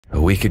A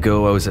week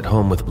ago I was at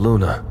home with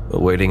Luna,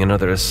 awaiting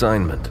another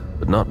assignment,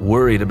 but not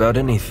worried about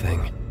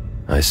anything.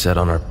 I sat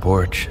on our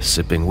porch,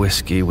 sipping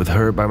whiskey with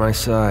her by my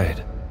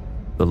side.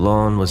 The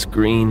lawn was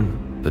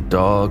green, the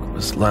dog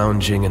was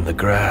lounging in the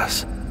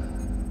grass.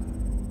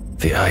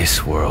 The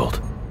ice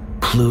world.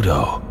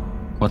 Pluto.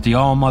 What the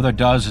All-Mother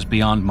does is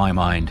beyond my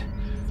mind.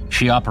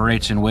 She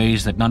operates in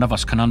ways that none of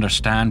us can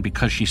understand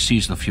because she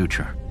sees the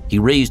future. He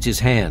raised his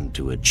hand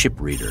to a chip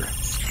reader.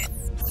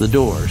 The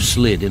door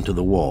slid into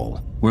the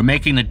wall. We're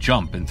making a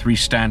jump in 3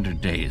 standard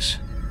days.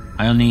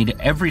 I'll need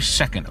every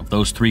second of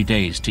those 3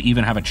 days to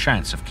even have a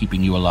chance of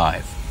keeping you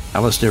alive.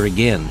 Alistair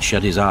again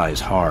shut his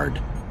eyes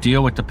hard.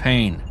 Deal with the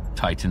pain,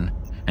 Titan,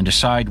 and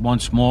decide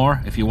once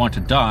more if you want to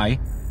die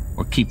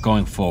or keep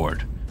going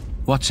forward.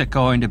 What's it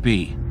going to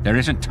be? There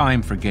isn't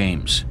time for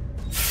games.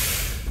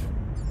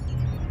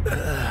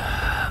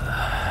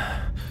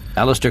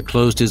 Alistair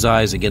closed his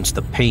eyes against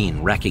the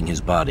pain racking his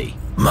body.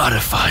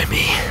 Modify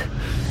me.